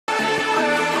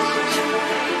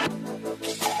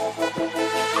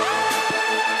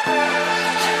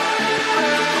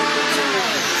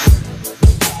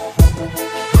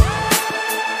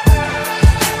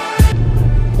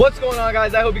on,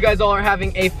 guys? I hope you guys all are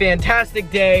having a fantastic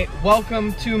day.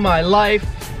 Welcome to my life.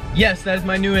 Yes, that is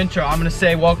my new intro. I'm gonna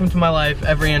say welcome to my life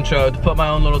every intro to put my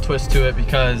own little twist to it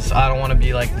because I don't want to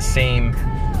be like the same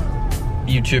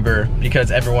YouTuber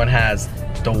because everyone has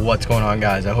the what's going on,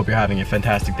 guys. I hope you're having a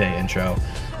fantastic day intro.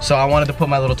 So I wanted to put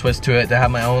my little twist to it to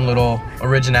have my own little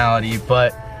originality,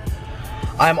 but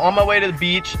I'm on my way to the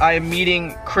beach. I am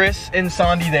meeting Chris and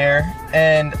Sandy there,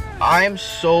 and I'm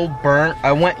so burnt.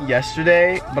 I went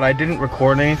yesterday, but I didn't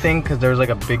record anything because there was like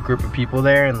a big group of people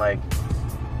there, and like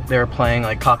they were playing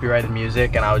like copyrighted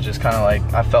music, and I was just kind of like,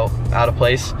 I felt out of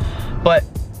place. But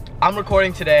I'm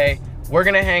recording today. We're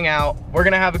gonna hang out. We're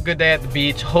gonna have a good day at the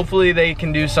beach. Hopefully they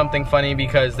can do something funny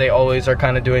because they always are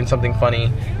kind of doing something funny.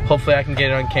 Hopefully I can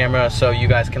get it on camera so you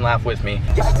guys can laugh with me.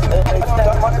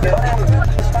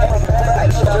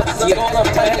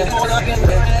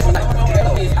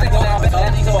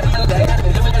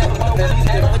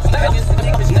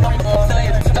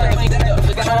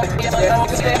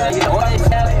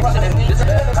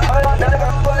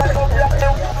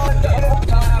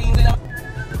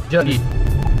 Juggy.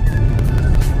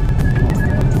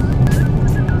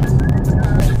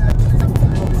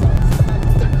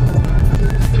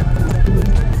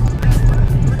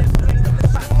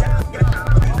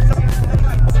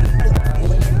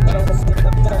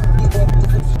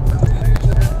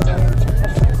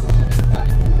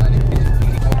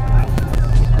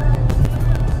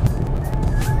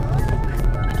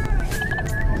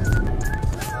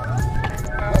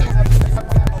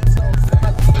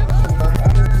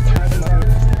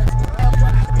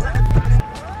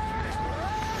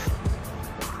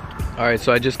 Alright,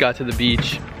 so I just got to the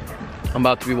beach. I'm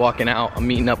about to be walking out. I'm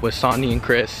meeting up with Sandy and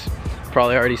Chris.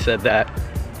 Probably already said that.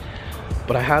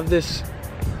 But I have this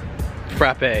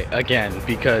frappe again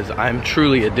because I'm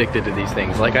truly addicted to these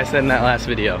things. Like I said in that last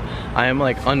video, I am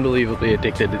like unbelievably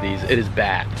addicted to these. It is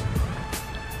bad.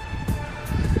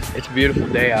 It's a beautiful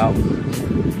day out.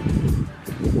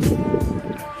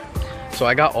 So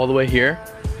I got all the way here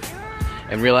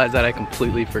and realized that I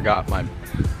completely forgot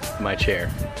my chair.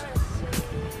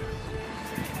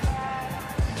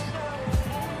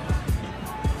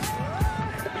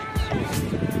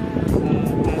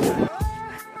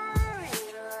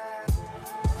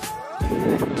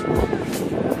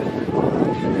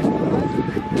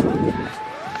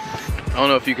 I don't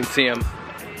know if you can see him.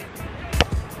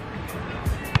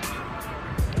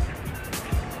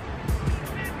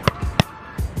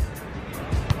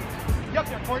 Up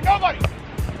there for nobody.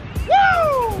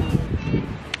 Woo!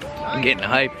 I'm getting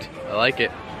hyped. I like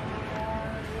it.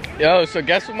 Yo, so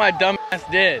guess what my dumb ass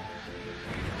did?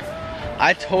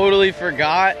 I totally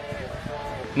forgot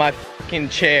my fucking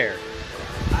chair.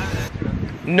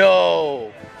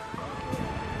 No.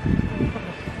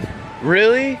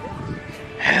 Really?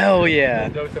 Hell yeah.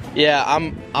 Yeah,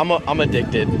 I'm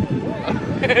addicted.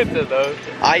 To those.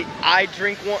 I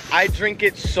drink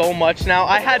it so much now.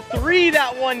 I had 3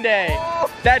 that one day.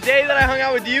 That day that I hung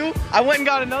out with you, I went and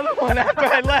got another one after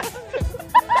I left.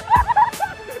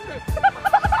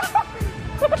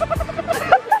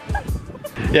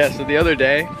 Yeah, so the other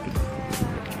day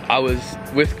I was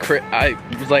with Chris. I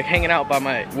was like hanging out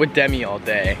with Demi all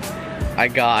day. I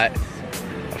got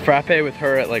a frappe with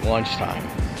her at like lunchtime.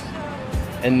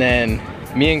 And then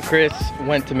me and Chris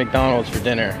went to McDonald's for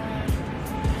dinner.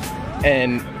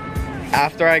 And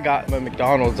after I got my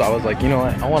McDonald's, I was like, you know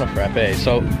what, I want a frappe.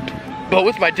 So, but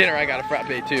with my dinner, I got a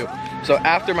frappe too. So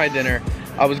after my dinner,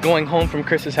 I was going home from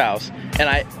Chris's house and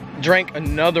I drank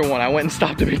another one. I went and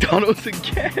stopped at McDonald's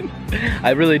again. I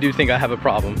really do think I have a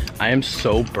problem. I am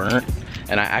so burnt,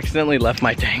 and I accidentally left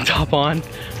my tank top on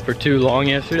for too long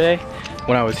yesterday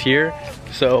when I was here.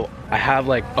 So I have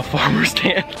like a farmer's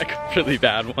tan, like a really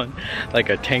bad one, like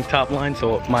a tank top line. So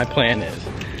what my plan is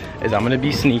I'm gonna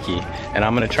be sneaky and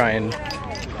I'm gonna try and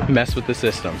mess with the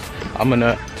system. I'm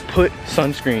gonna put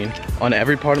sunscreen on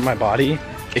every part of my body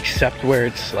except where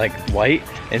it's like white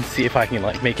and see if I can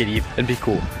like make it even and be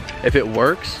cool. If it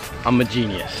works, I'm a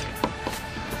genius.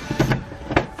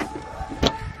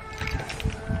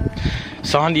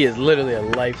 Sandy is literally a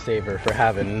lifesaver for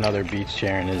having another beach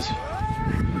chair in his.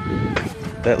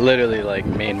 That literally like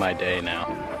made my day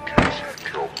now.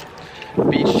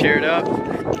 Beach chaired up.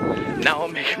 Now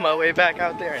I'm making my way back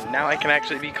out there, and now I can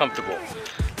actually be comfortable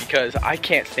because I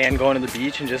can't stand going to the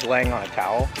beach and just laying on a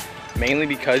towel. Mainly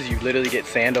because you literally get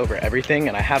sand over everything,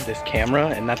 and I have this camera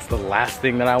and that's the last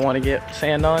thing that I want to get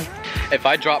sand on. If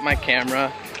I drop my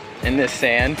camera in this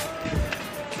sand,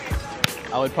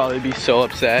 I would probably be so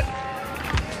upset.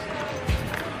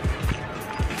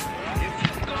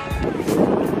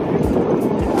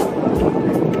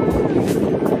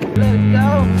 Let's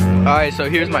go. Alright, so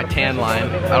here's my tan line.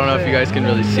 I don't know if you guys can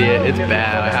really see it. It's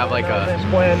bad. I have like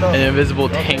an invisible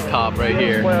tank top right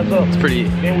here. It's pretty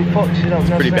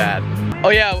bad. Oh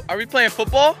yeah, are we playing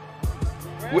football?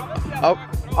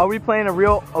 Are we playing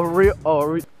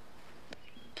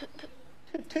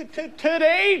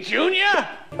Today, Junior?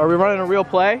 Are we running a real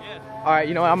play? Yes. Alright,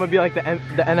 you know what? I'm gonna be like the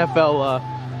NFL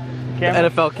camera. The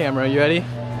NFL camera. You ready?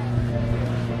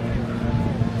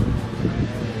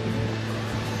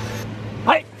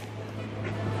 Hi.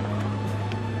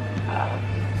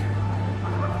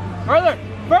 Further!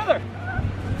 Further!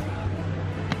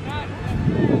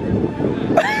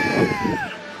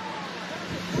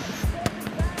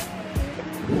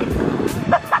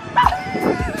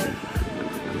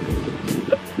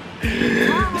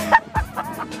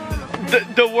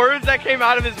 The words that came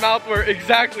out of his mouth were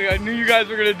exactly, I knew you guys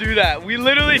were gonna do that. We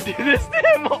literally do this to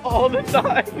him all the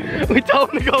time. We tell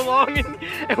him to go long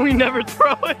and we never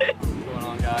throw it. What's going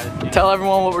on, guys? Tell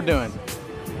everyone what we're doing.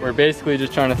 We're basically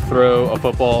just trying to throw a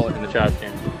football in the trash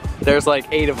can. There's like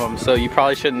 8 of them, so you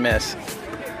probably shouldn't miss.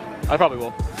 I probably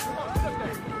will.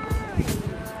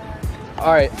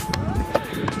 All right,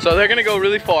 so they're gonna go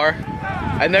really far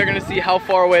and they're gonna see how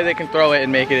far away they can throw it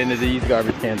and make it into these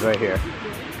garbage cans right here.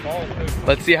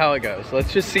 Let's see how it goes.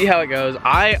 Let's just see how it goes.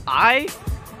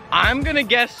 I'm gonna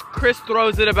guess Chris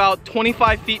throws it about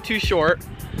 25 feet too short.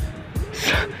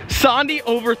 Sandy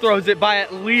overthrows it by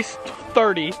at least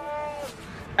 30.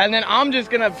 And then I'm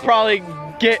just gonna probably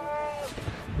get,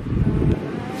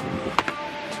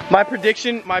 my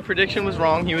prediction was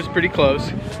wrong. He was pretty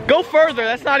close. Go further,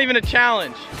 that's not even a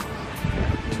challenge.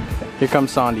 Here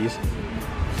comes Sandy's.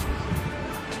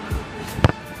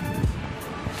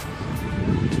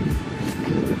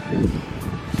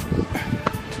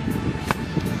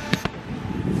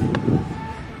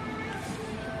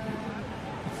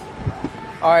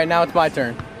 All right, now it's my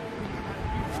turn.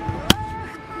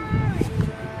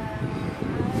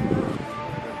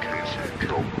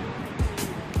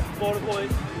 Florida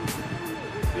boys,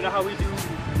 you know how we do.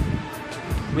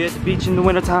 We at the beach in the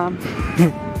wintertime.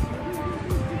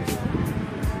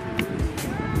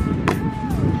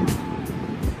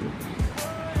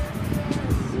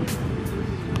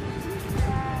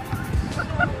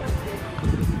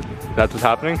 That's what's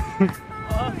happening?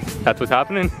 That's what's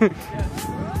happening?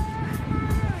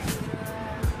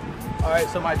 All right,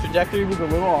 so my trajectory was a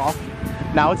little off.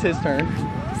 Now it's his turn.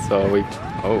 So we,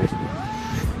 oh.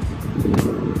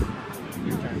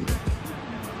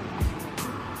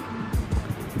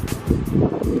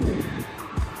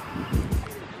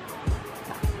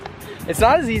 It's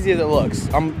not as easy as it looks.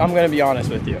 I'm gonna be honest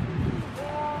with you.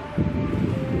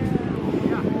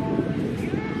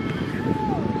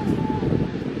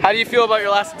 How do you feel about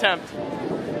your last attempt?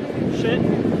 Shit.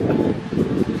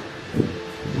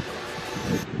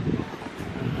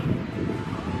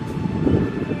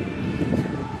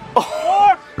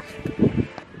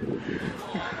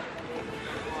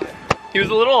 He was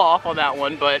a little off on that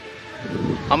one, but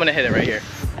I'm gonna hit it right here.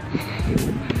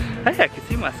 Hey, I can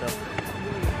see myself.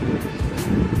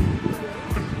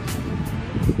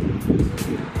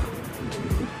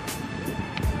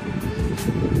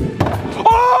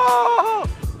 Oh!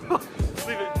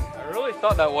 Leave it. I really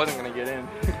thought that wasn't gonna get in.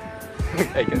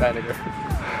 Hey, get out of here.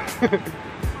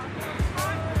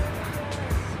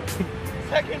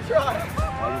 Second try.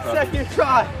 Second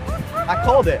try. I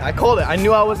called it. I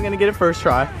knew I wasn't gonna get it first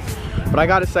try, but I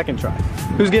got it second try.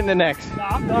 Who's getting it next? Nah,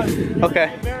 I'm done.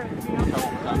 Okay.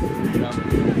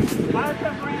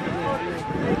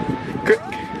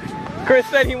 Chris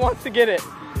said he wants to get it.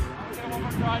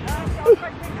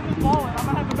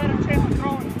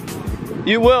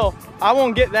 You will. I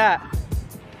won't get that.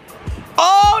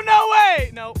 Oh, no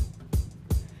way! Nope.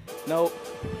 Nope.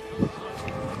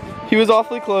 He was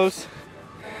awfully close.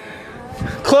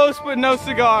 Close, but no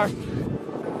cigar.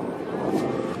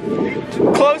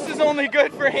 Close is only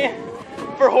good for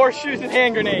horseshoes and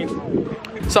hand grenades.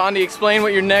 Sandy, explain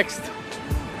what your next.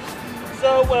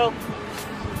 So, well,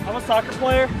 I'm a soccer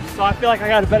player, so I feel like I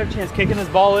got a better chance kicking this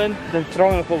ball in than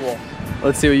throwing a football.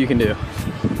 Let's see what you can do.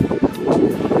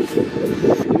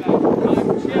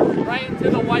 Right into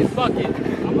the white bucket.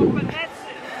 I'm a finesse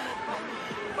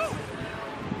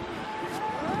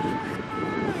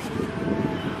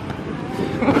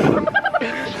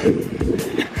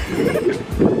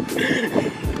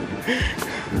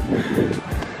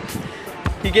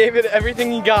He gave it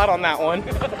everything he got on that one.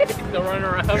 Still running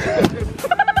around.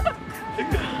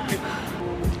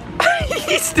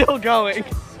 He's still going.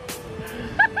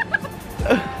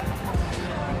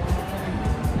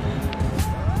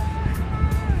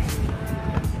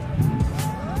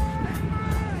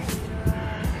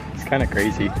 It's kind of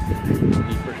crazy. He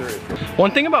for sure is.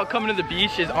 One thing about coming to the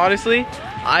beach is honestly,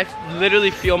 I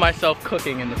literally feel myself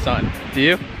cooking in the sun. Do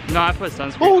you? No, I put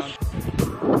sunscreen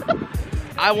on.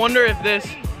 I wonder if this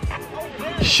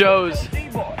shows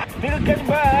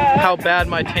how bad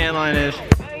my tan line is.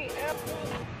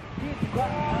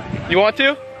 You want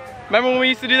to? Remember when we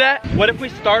used to do that? What if we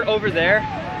start over there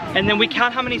and then we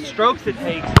count how many strokes it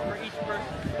takes for each person?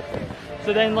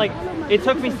 So then like, it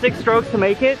took me 6 strokes to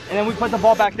make it, and then we put the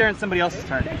ball back there and somebody else's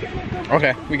turn.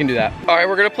 Okay, we can do that. All right,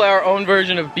 we're gonna play our own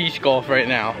version of beach golf right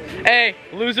now. Hey,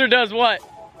 loser does what?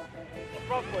 A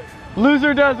front flip.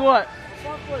 Loser does what?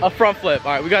 Front flip. A front flip.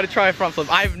 All right, we gotta try a front flip.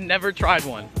 I've never tried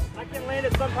one. I can land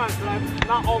it sometimes, but I'm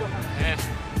not all the time.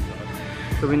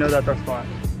 So we know that's our spot.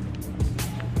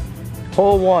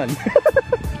 Hole 1.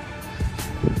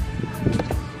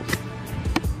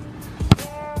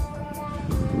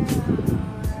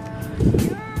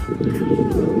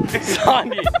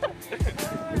 Sandy,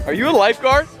 are you a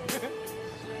lifeguard?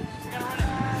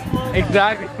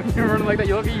 Exactly. You're running like that.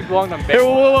 You look like you belong on bed.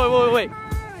 Here, wait.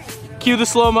 Cue the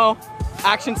slow-mo.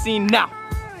 Action scene now.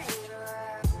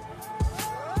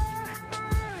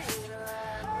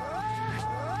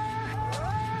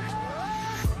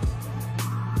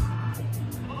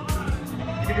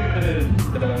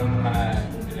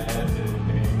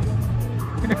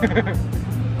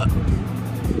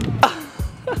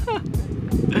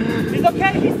 He's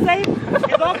okay, he's safe,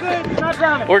 he's all good, he's not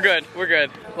drowning. We're good.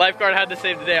 Lifeguard had to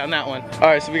save the day on that one. All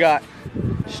right, so we got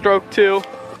stroke 2.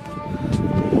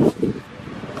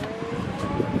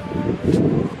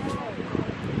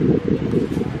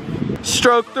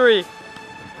 Stroke 3.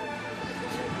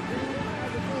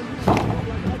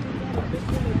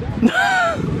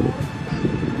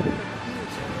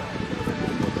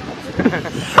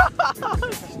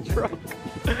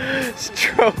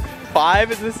 Stroke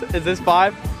 5. Is this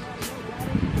 5?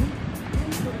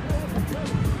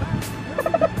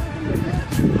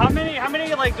 How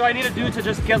many like do I need to do to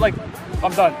just get like,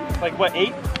 I'm done? Like what,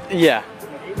 8? Yeah.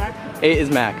 8 max? 8 is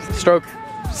max. Stroke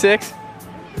 6.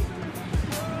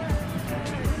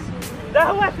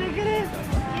 That's who I think it is.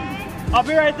 I'll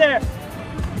be right there.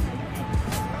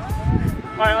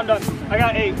 All right, I'm done. I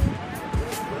got 8.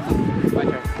 My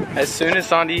turn. As soon as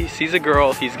Sandy sees a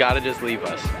girl, he's got to just leave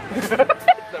us.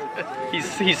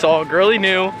 He saw a girl he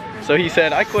knew, so he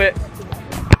said, I quit.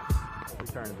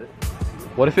 Whose turn is it?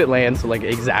 What if it lands like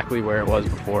exactly where it was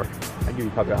before? I'd give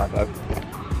you probably a high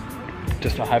 5.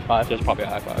 Just a high 5? Just probably a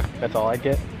high 5. That's all I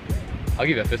get? I'll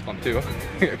give you a fist bump too,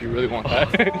 if you really want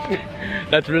that.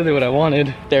 That's really what I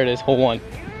wanted. There it is, hole 1.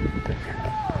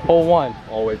 Hole 1.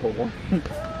 Always hole 1.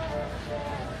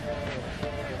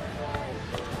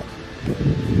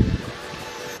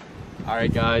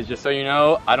 Alright guys, just so you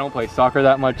know, I don't play soccer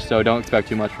that much, so don't expect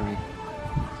too much from me.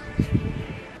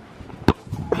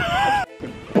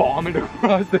 Bomb it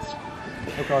across the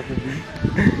beach.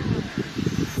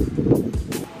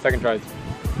 Second tries.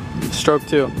 Stroke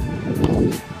 2.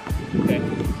 Okay.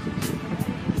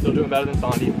 Still doing better than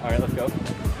Sandy. Alright, let's go.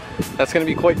 That's gonna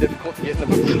be quite difficult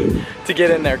to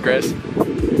get in there, Chris.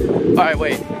 Alright,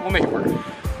 wait. We'll make it work.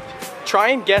 Try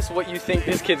and guess what you think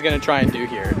this kid's gonna try and do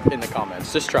here in the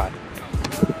comments. Just try.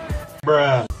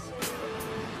 Bruh.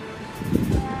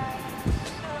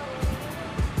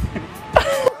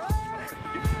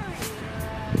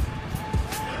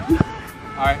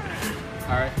 Alright.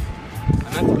 Alright. I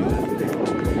meant to do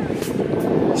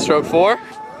that. Stroke 4.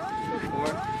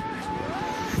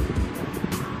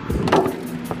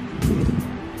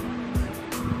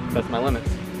 That's my limits.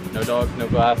 No dogs, no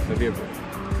glass, no vehicle.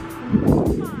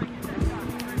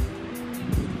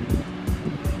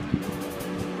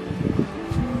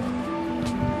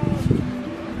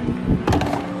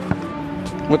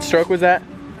 What stroke was that?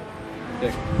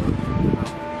 6.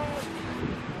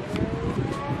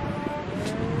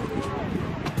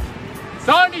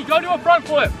 Sandy, go do a front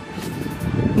flip!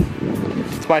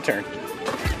 It's my turn.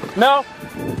 No!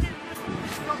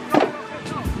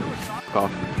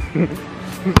 Cough.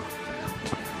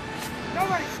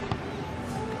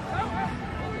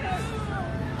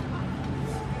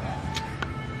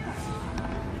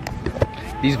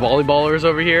 These volleyballers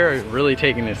over here are really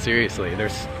taking it seriously. They're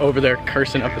over there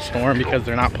cursing up a storm because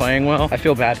they're not playing well. I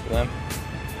feel bad for them.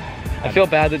 I feel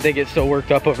bad that they get so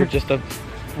worked up over just a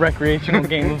recreational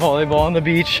game of volleyball on the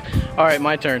beach. All right,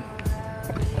 my turn.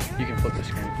 You can flip the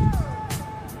screen.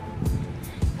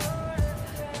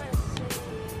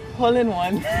 Hole in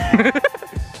 1.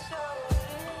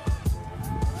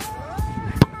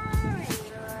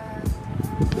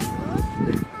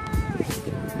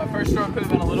 My first stroke could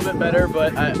have been a little bit better,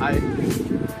 but I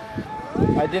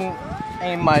didn't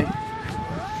aim my...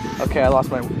 Okay, I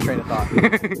lost my train of thought.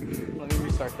 Let me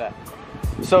restart that.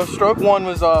 So stroke 1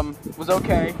 was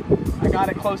okay. I got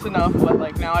it close enough, but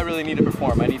like now I really need to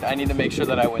perform. I need to make sure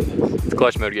that I win this. It's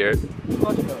clutch mode, Garrett.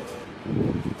 Clutch mode.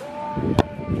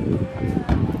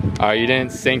 Alright, you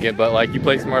didn't sink it, but like you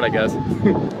played smart, I guess.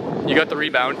 You got the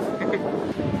rebound.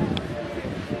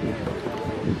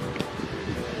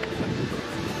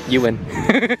 You win.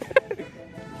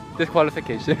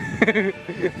 Disqualification.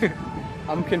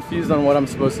 I'm confused on what I'm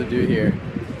supposed to do here.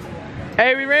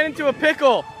 Hey, we ran into a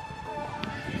pickle.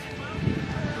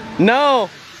 No,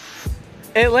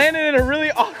 it landed in a really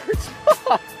awkward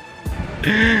spot.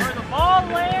 Where the ball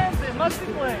lands, it must be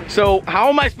playing. So how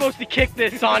am I supposed to kick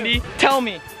this, Sandy? Tell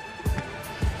me.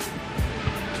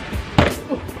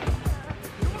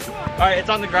 All right, it's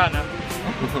on the ground now.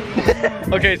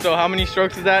 Okay, so how many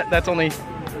strokes is that? That's only.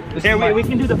 Here, we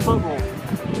can do the foot roll.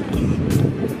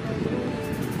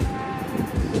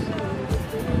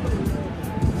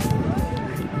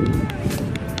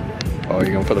 Oh,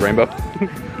 you're going for the rainbow?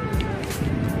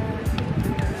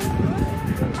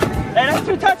 Hey, that's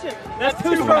 2 touches. That's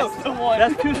 2 strokes.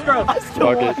 That's 2 strokes. I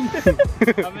still won.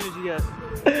 How many did you get?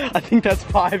 I think that's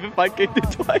 5 if I kicked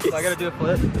it twice. So I gotta do a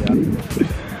flip?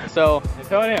 Yeah. So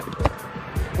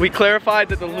we clarified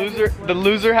that the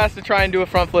loser has to try and do a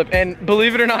front flip, and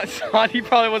believe it or not, Sandy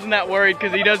probably wasn't that worried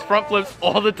because he does front flips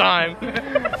all the time.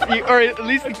 Or at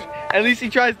least he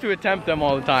tries to attempt them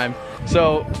all the time.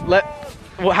 So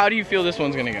well, how do you feel this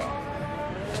one's gonna go?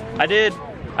 I did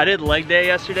leg day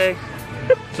yesterday,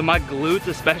 so my glutes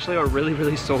especially are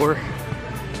really sore.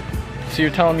 So you're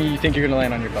telling me you think you're gonna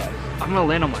land on your butt? I'm gonna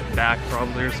land on my back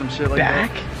probably or some shit like that.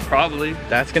 Back? Probably.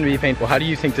 That's gonna be painful. How do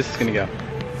you think this is gonna go?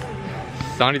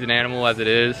 Sandy's an animal as it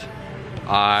is.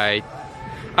 I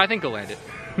think he'll land it.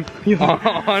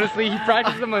 Honestly, he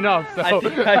practiced them enough, so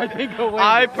I think he'll land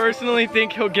I it. personally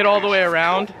think he'll get all the way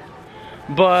around,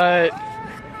 but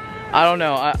I don't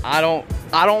know. I don't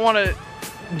want to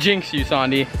jinx you,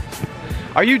 Sandy.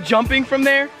 Are you jumping from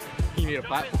there? You need a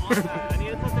platform. I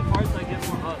need something hard so I get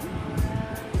more up.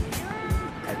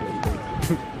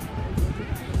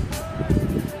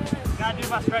 Gotta do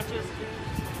my stretches.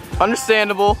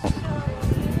 Understandable.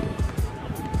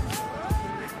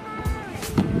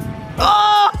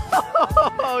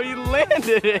 Oh, he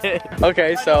landed it.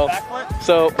 Okay, so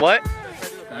what?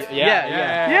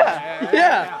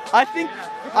 Yeah. I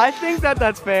think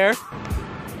that's fair.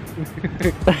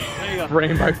 There you go.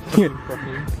 Rainbow.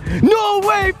 No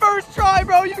way, first try,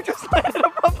 bro. You just landed a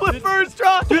front flip first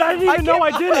try. Dude, I didn't even know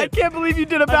I did it. I can't believe you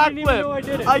did a I didn't even know backflip. I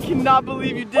did it. I cannot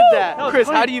believe you did that. That was Chris,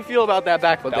 clean. how do you feel about that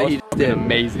backflip that he just did?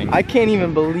 Amazing. I can't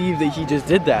even believe that he just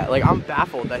did that. Like, I'm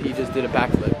baffled that he just did a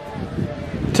backflip.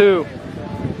 2,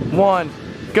 1,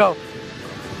 go.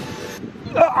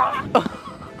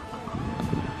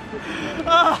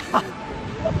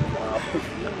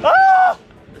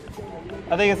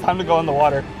 I think it's time to go in the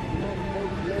water.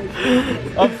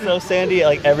 I'm so sandy,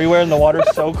 like everywhere in the water,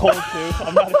 so cold too.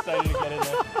 I'm not excited to get in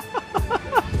there.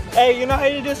 Hey, you know how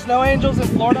you do snow angels in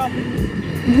Florida?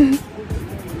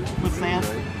 With sand?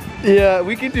 Yeah,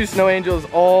 we can do snow angels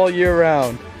all year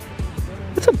round.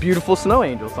 That's a beautiful snow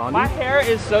angel, Sandy. My hair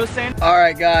is so sandy. All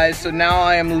right, guys, so now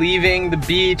I am leaving the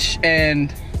beach,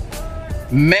 and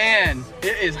man,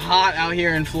 it is hot out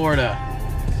here in Florida.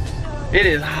 It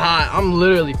is hot. I'm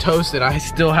literally toasted. I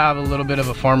still have a little bit of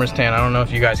a farmer's tan. I don't know if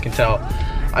you guys can tell.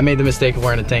 I made the mistake of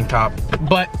wearing a tank top,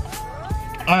 but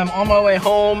I'm on my way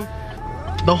home.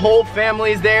 The whole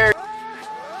family's there.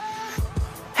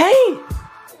 Hey!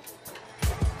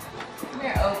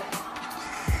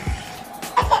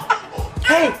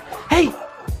 Hey! Hey!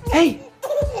 Hey!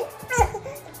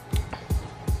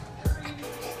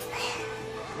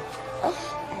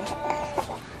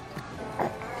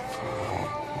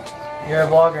 You're a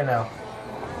vlogger now.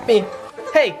 Me.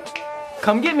 Hey!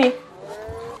 Come get me.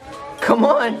 Come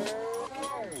on.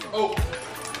 Oh.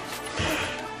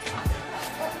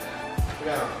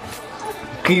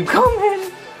 Keep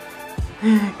coming.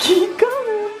 Keep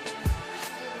coming.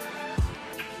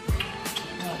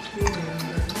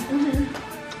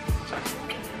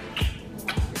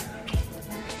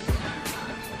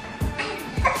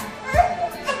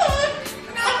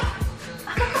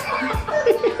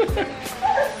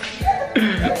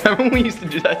 Remember when we used to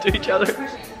do that to each other?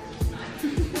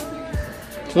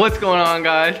 What's going on,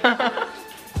 guys?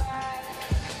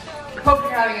 Hope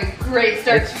you're having a great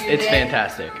start to your day. It's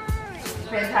fantastic.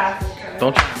 Fantastic.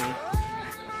 Don't try me.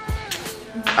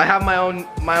 I have my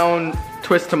own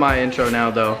twist to my intro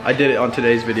now, though. I did it on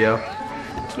today's video.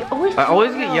 I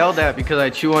always get yelled at because I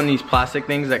chew on these plastic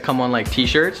things that come on like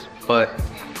t-shirts, but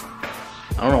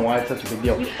I don't know why it's such a big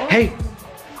deal. Hey,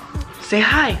 say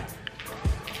hi.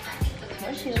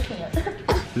 What is she looking at?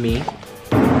 Me.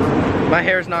 My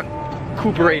hair's not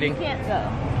cooperating. We can't go.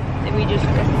 If we just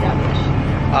established.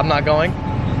 I'm not going.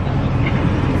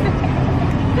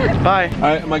 Bye.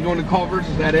 Alright, am I going to Culver's?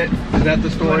 Is that it? Is that the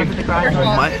story?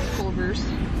 What? Culver's.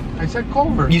 I said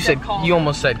Culver's. You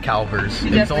almost said Calvers.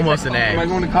 It's almost an Am I A.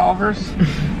 going to Culver's?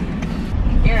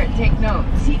 Garrett, take note.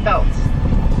 Seatbelts.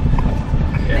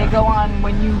 They go on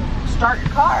when you start your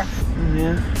car.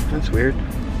 Yeah, that's weird.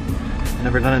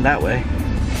 Never done it that way.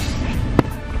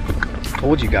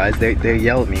 Told you guys, they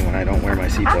yell at me when I don't wear my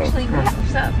seatbelt. Actually,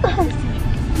 what's up?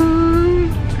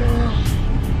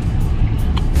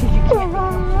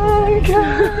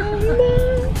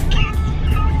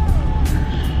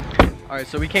 Alright,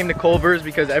 so we came to Culver's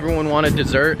because everyone wanted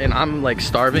dessert and I'm like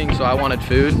starving, so I wanted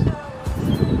food.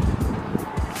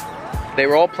 They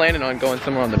were all planning on going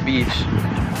somewhere on the beach.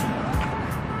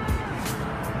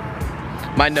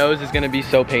 My nose is gonna be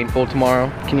so painful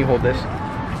tomorrow. Can you hold this?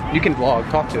 You can vlog,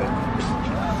 talk to it.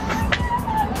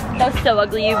 That's so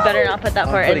ugly, you better not put that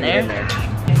part in there.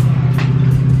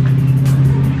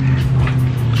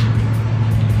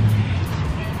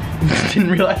 Didn't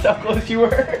realize how close you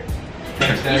were. You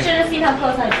should have seen how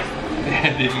close I was.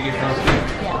 Did you get close?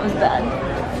 Yeah, it was bad.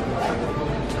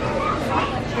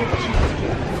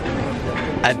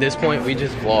 At this point, we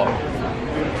just vlog.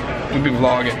 We've been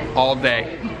vlogging all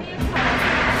day.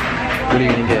 What are you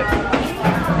gonna get?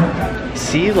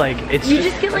 See, like, it's You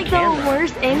just get like the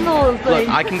worst angles. Look, Like,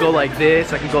 I can go like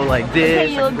this, I can go like this.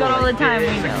 Okay, you look good all the time, we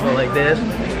I can know. go like this.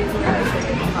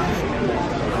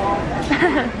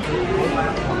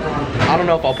 I don't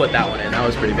know if I'll put that one in. That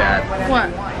was pretty bad. What?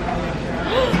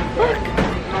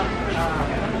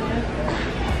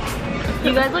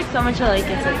 you guys look so much alike,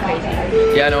 it's like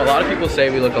crazy. Yeah, I know a lot of people say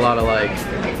we look a lot alike.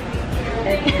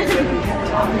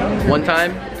 One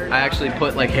time, I actually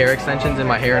put like hair extensions in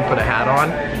my hair and put a hat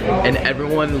on, and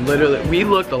everyone literally, we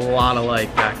looked a lot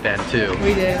alike back then too.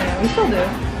 We did. Yeah, we still do.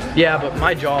 Yeah, but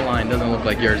my jawline doesn't look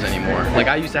like yours anymore. Like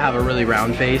I used to have a really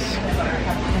round face.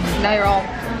 Now you're all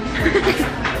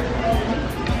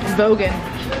voguing.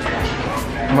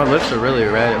 My lips are really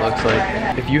red, it looks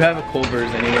like. If you have a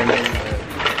Culver's anywhere near you,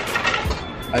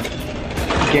 I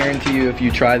guarantee you if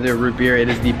you try their root beer, it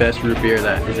is the best root beer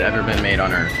that has ever been made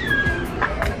on earth.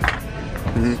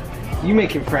 You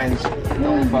making friends,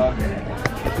 no fuck.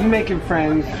 You making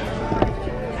friends.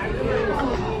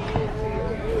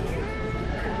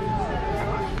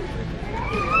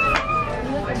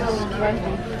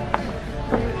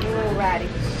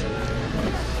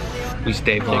 We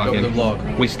stay Take over the vlogging.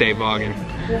 vlog. We stay vlogging.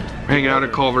 We're hanging out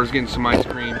at Culver's, getting some ice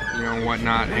cream, you know,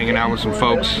 whatnot, hanging out with some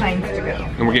folks. Pints to go.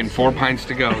 And we're getting 4 pints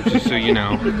to go, just so you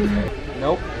know.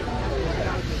 Nope.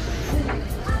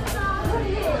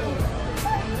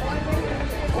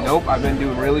 Nope, I've been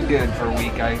doing really good for a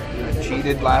week. I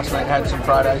cheated last night, had some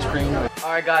fried ice cream.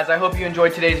 Alright guys, I hope you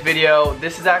enjoyed today's video.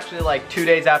 This is actually like 2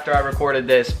 days after I recorded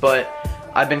this, but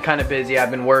I've been kind of busy. I've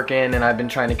been working and I've been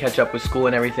trying to catch up with school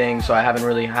and everything, so I haven't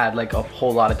really had like a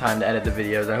whole lot of time to edit the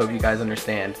videos. I hope you guys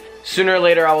understand. Sooner or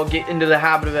later I will get into the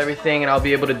habit of everything and I'll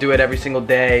be able to do it every single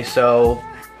day, so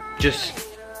just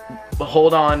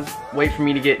hold on, wait for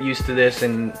me to get used to this,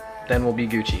 and then we'll be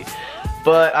Gucci.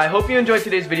 But I hope you enjoyed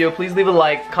today's video. Please leave a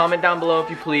like, comment down below if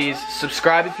you please,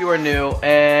 subscribe if you are new,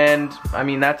 and I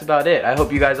mean that's about it. I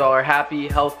hope you guys all are happy,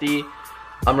 healthy.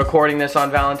 I'm recording this on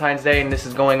Valentine's Day and this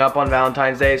is going up on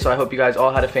Valentine's Day, so I hope you guys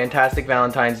all had a fantastic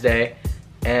Valentine's Day,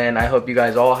 and I hope you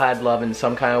guys all had love in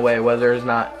some kind of way, whether or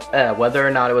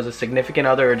not it was a significant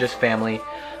other or just family.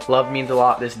 Love means a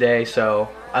lot this day, so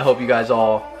I hope you guys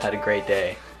all had a great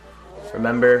day.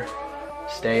 Remember,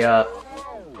 stay up.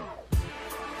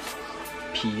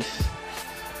 Peace.